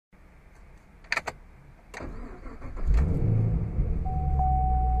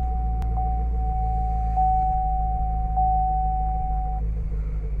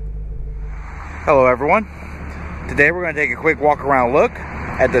Hello everyone. Today we're going to take a quick walk around look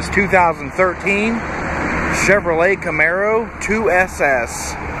at this 2013 Chevrolet Camaro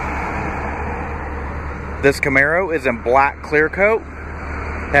 2SS. This Camaro is in black clear coat,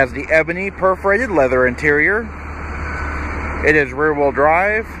 has the ebony perforated leather interior. It is rear wheel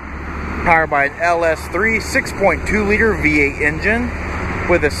drive, powered by an LS3 6.2 liter V8 engine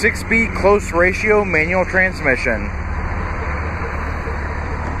with a 6-speed close ratio manual transmission.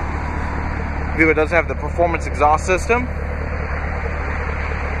 The vehicle does have the performance exhaust system,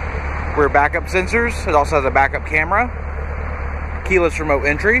 rear backup sensors. It also has a backup camera, keyless remote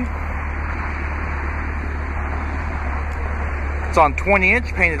entry. It's on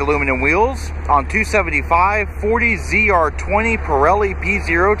 20-inch painted aluminum wheels on 275 40 ZR20 Pirelli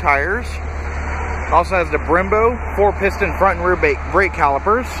P0 tires. It also has the Brembo 4-piston front and rear brake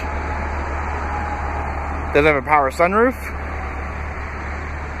calipers. Does have a power sunroof.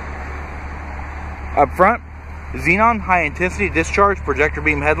 Up front, xenon high-intensity discharge projector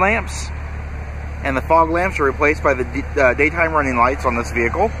beam headlamps, and the fog lamps are replaced by the daytime running lights on this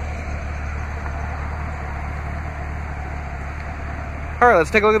vehicle. Alright,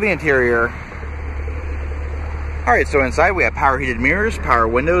 let's take a look at the interior. Alright, so inside we have power heated mirrors, power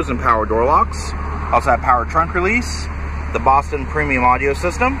windows, and power door locks. Also have power trunk release, the Boston premium audio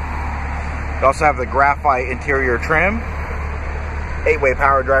system. We also have the graphite interior trim, 8-way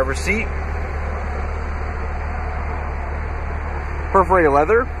power driver's seat, perforated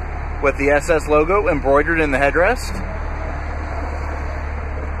leather with the SS logo embroidered in the headrest.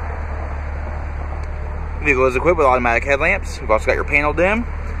 The vehicle is equipped with automatic headlamps. We've also got your panel dim,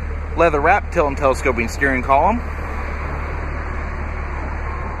 leather wrapped tilt and telescoping steering column.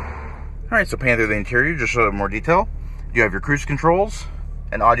 Alright, so pan through the interior just so more detail. You have your cruise controls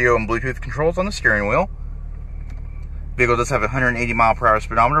and audio and Bluetooth controls on the steering wheel. The vehicle does have a 180 mile per hour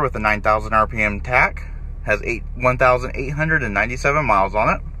speedometer with a 9,000 RPM tach. Has 1,897 miles on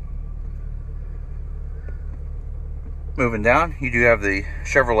it. Moving down, you do have the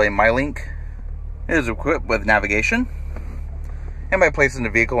Chevrolet MyLink. It is equipped with navigation, and by placing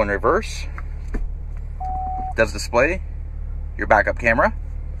the vehicle in reverse, it does display your backup camera.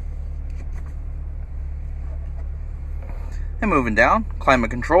 And moving down,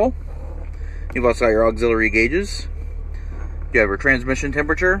 climate control. You've also got your auxiliary gauges. You have your transmission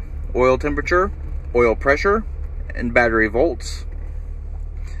temperature, oil pressure, and battery volts.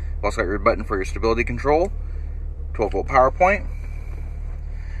 You've also got your button for your stability control, 12-volt power point.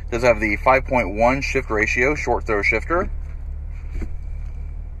 It does have the 5.1 shift ratio short throw shifter.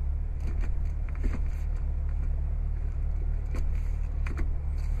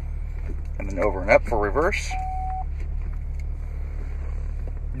 And then over and up for reverse.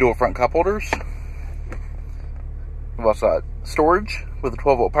 Dual front cup holders. We've also got storage with a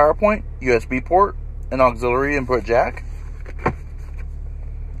 12-volt power point, USB port, an auxiliary input jack.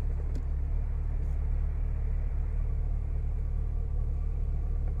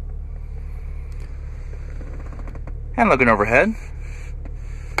 And looking overhead,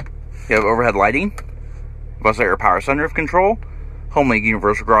 you have overhead lighting. You've also got your power sunroof control, HomeLink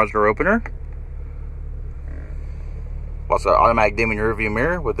universal garage door opener. Also automatic dimming rear view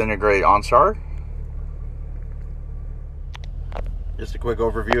mirror with integrated OnStar. Just a quick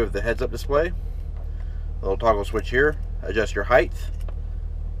overview of the heads-up display. A little toggle switch here, adjust your height.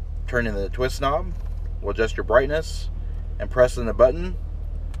 Turning the twist knob will adjust your brightness, and pressing the button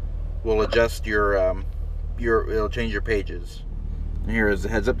will adjust it'll change your pages. And here is the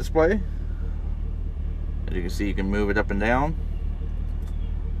heads-up display. As you can see, you can move it up and down.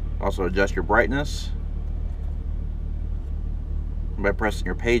 Also adjust your brightness by pressing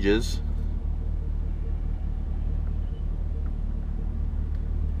your pages.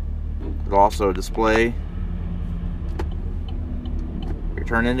 It'll also display your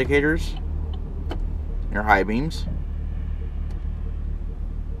turn indicators, your high beams.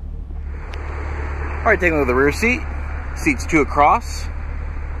 Alright, taking a look at the rear seat. Seats 2 across.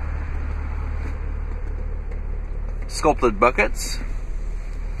 Sculpted buckets.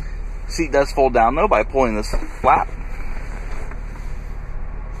 Seat does fold down though by pulling this flap.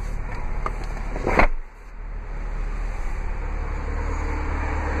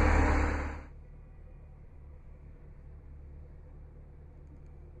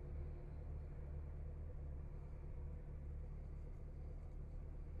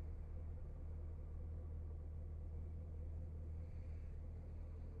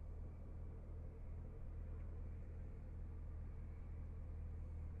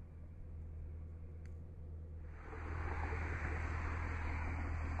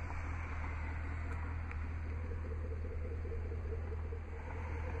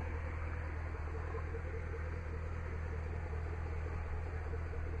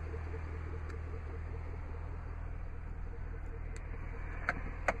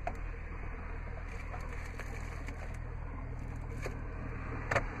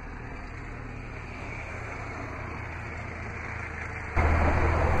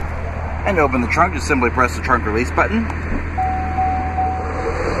 And to open the trunk, just simply press the trunk release button.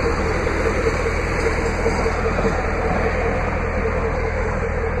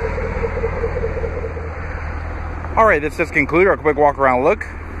 Alright, this does conclude our quick walk around look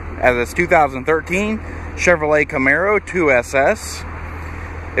at this 2013 Chevrolet Camaro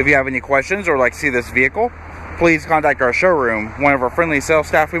 2SS. If you have any questions or would like to see this vehicle, please contact our showroom. One of our friendly sales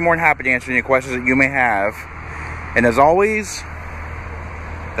staff will be more than happy to answer any questions that you may have. And as always,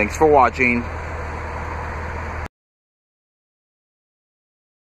 thanks for watching.